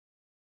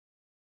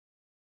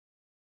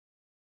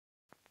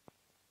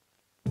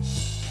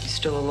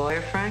Still a lawyer,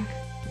 Frank?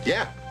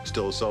 Yeah,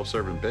 still a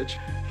self-serving bitch.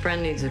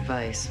 Friend needs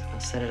advice. I'll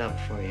set it up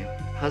for you.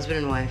 Husband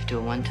and wife do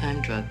a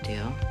one-time drug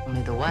deal.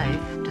 Only the wife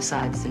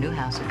decides the new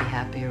house would be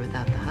happier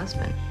without the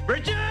husband.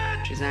 Richard!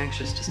 She's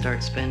anxious to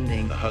start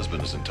spending. The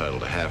husband is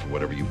entitled to half of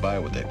whatever you buy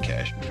with that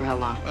cash. For how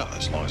long? Well,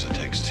 as long as it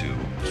takes to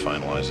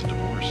finalize the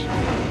divorce.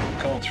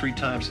 Called 3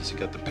 times since he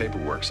got the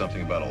paperwork.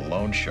 Something about a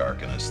loan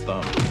shark in his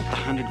thumb. The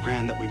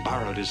 $100,000 that we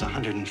borrowed is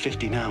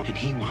 $150 now, and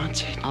he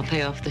wants it. I'll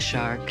pay off the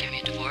shark. Give me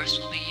a divorce,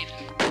 we'll be even.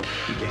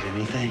 You get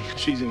anything?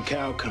 She's in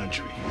cow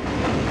country.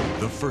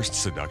 The first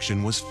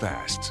seduction was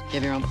fast. You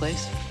have your own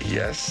place?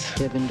 Yes.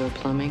 Do you have indoor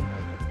plumbing?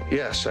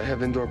 Yes, I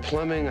have indoor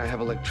plumbing, I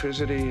have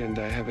electricity, and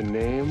I have a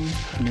name.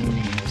 No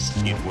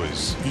names. It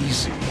was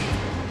easy.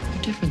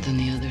 You're different than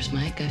the others,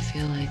 Mike. I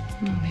feel like,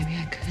 maybe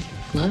I could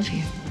love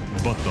you.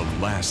 But the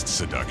last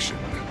seduction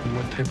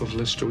What type of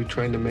list are we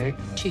trying to make?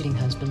 Cheating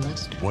husband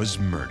list. was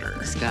murder.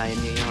 This guy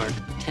in New York.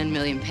 10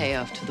 million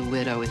payoff to the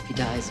widow if he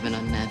dies of an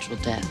unnatural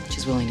death.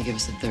 She's willing to give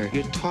us a third.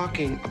 You're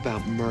talking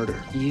about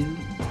murder. You,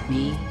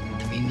 me,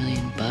 $3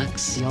 million.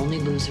 The only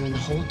loser in the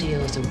whole deal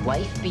is a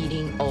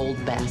wife-beating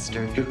old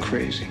bastard. You're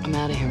crazy. I'm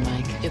out of here,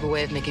 Mike. You have a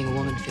way of making a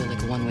woman feel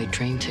like a one-way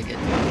train ticket.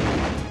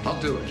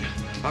 I'll do it.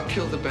 I'll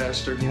kill the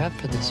bastard. You're up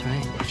for this,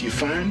 right? If you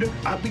find her,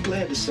 I'll be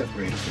glad to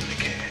separate her from the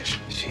cash.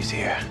 She's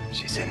here.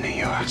 She's in New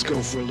York. Let's go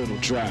for a little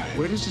drive.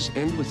 Where does this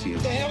end with you?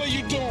 What the hell are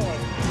you doing?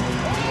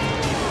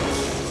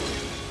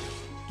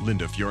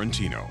 Linda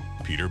Fiorentino,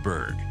 Peter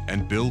Berg,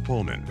 and Bill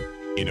Pullman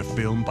in a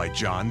film by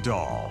John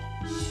Dahl,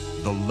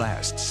 The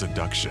Last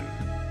Seduction.